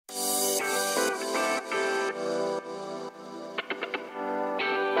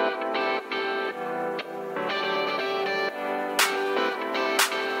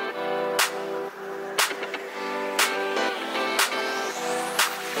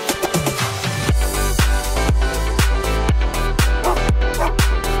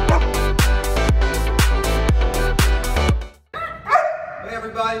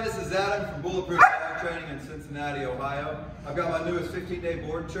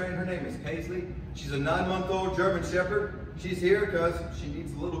learn to train. Her name is Paisley. She's a 9-month-old German Shepherd. She's here because she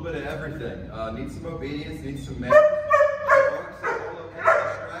needs a little bit of everything. Needs some obedience, needs some manners. She barks at all of any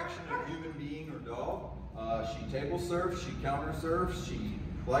distraction of human being or dog. She table surfs, she counter surfs, she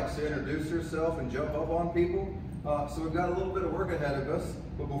likes to introduce herself and jump up on people. So we've got a little bit of work ahead of us.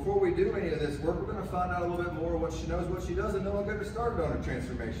 But before we do any of this work, we're going to find out a little bit more what she knows, what she doesn't know, and get her started on her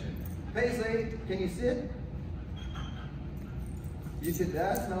transformation. Paisley, can you sit? You said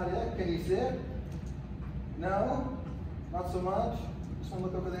that's not it. Can you sit? No? Not so much? Just want to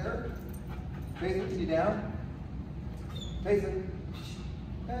look over there. Paisley, can you down? Paisley.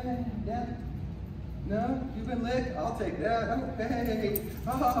 Hey, down. No? You've been licked? I'll take that. Oh, hey.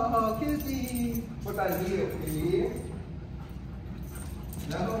 Oh, kissy. What about a heel? Can you heel?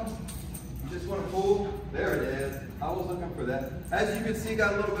 No? You just want to pull? There it is. I was looking for that. As you can see,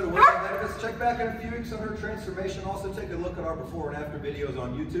 got a little bit of work ahead of us. Check back in a few weeks on her transformation. Also take a look at our before and after videos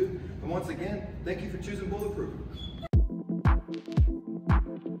on YouTube. And once again, thank you for choosing Bulletproof.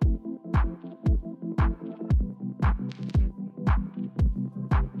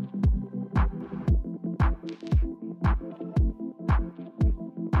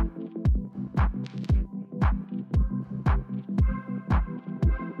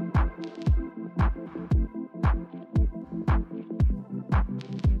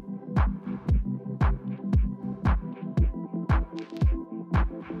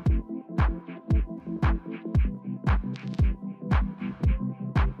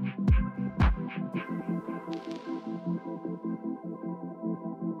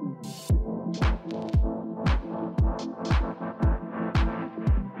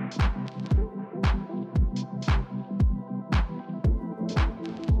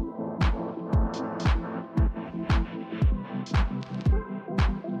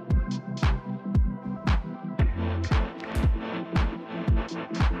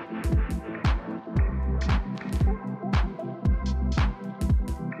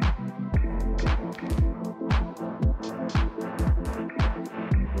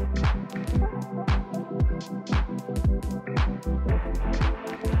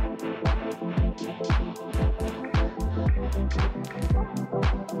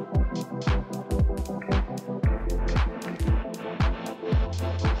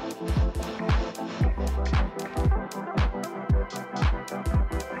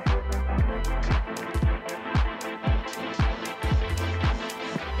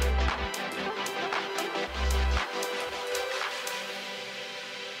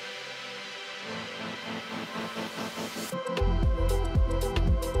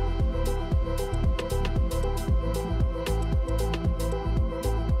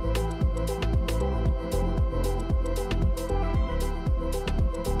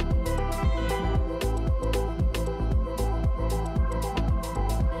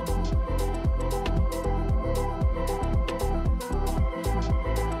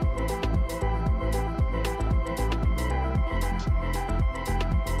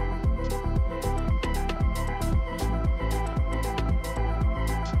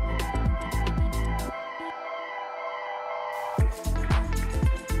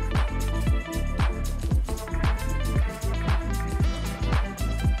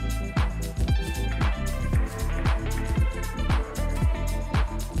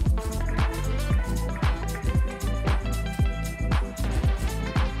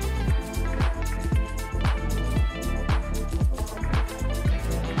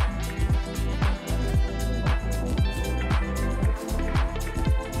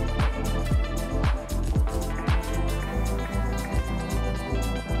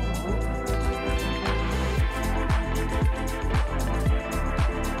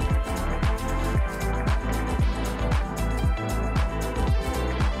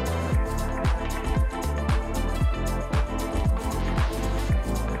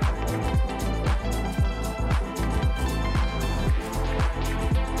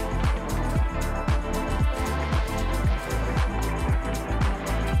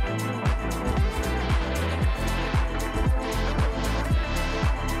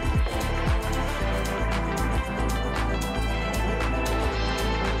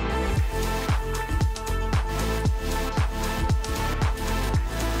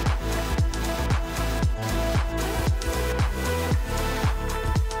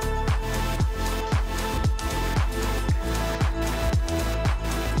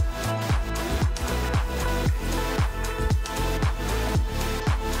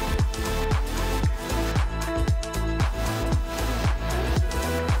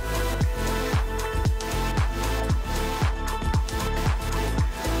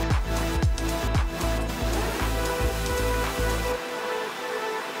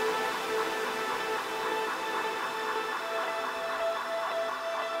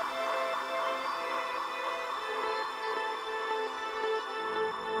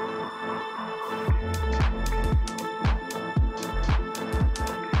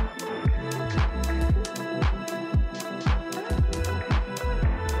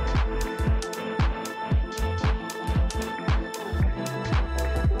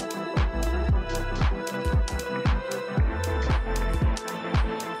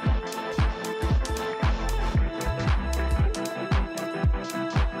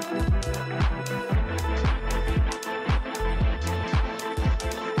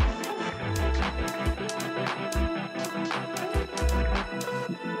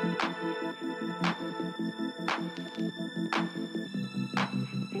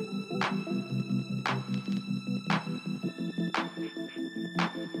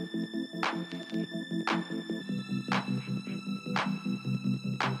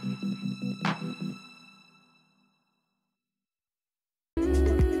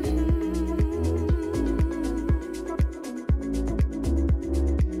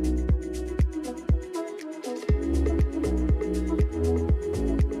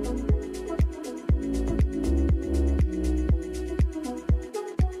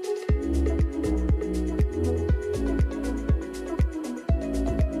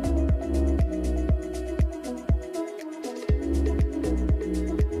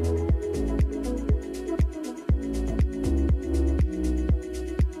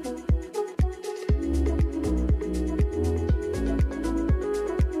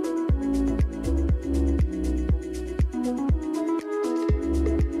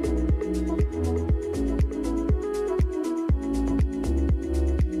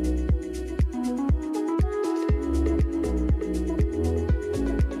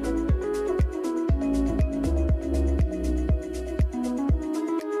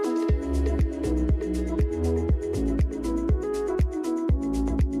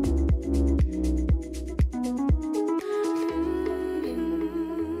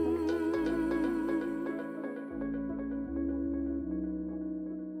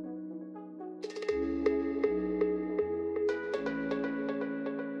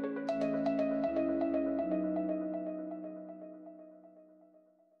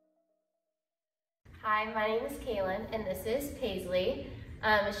 Hi, my name is Kaylin, and this is Paisley.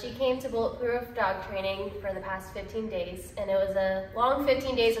 She came to Bulletproof Dog Training for the past 15 days, and it was a long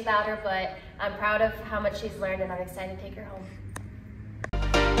 15 days without her, but I'm proud of how much she's learned, and I'm excited to take her home.